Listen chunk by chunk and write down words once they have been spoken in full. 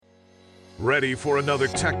Ready for another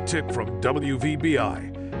tech tip from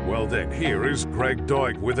WVBI? Well then, here is Greg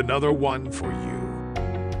Doig with another one for you.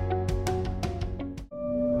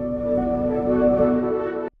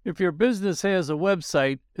 If your business has a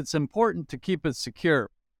website, it's important to keep it secure.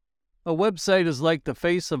 A website is like the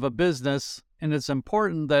face of a business, and it's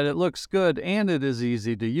important that it looks good and it is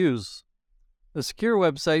easy to use. A secure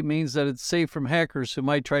website means that it's safe from hackers who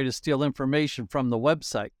might try to steal information from the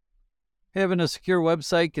website. Having a secure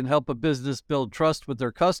website can help a business build trust with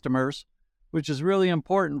their customers, which is really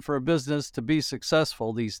important for a business to be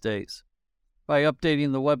successful these days. By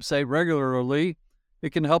updating the website regularly,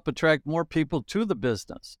 it can help attract more people to the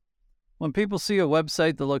business. When people see a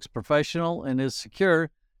website that looks professional and is secure,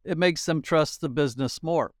 it makes them trust the business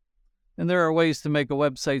more. And there are ways to make a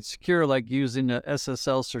website secure, like using an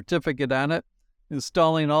SSL certificate on it,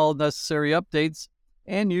 installing all necessary updates,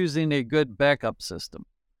 and using a good backup system.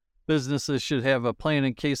 Businesses should have a plan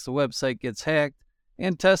in case the website gets hacked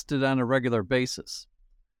and tested on a regular basis.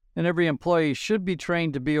 And every employee should be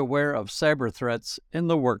trained to be aware of cyber threats in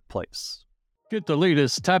the workplace. Get the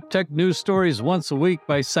latest top tech news stories once a week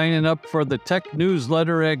by signing up for the tech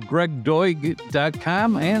newsletter at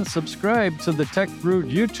gregdoig.com and subscribe to the Tech Root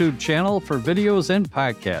YouTube channel for videos and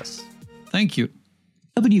podcasts. Thank you.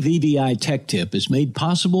 WVBI Tech Tip is made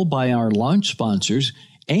possible by our launch sponsors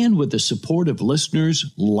and with the support of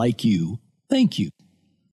listeners like you. Thank you.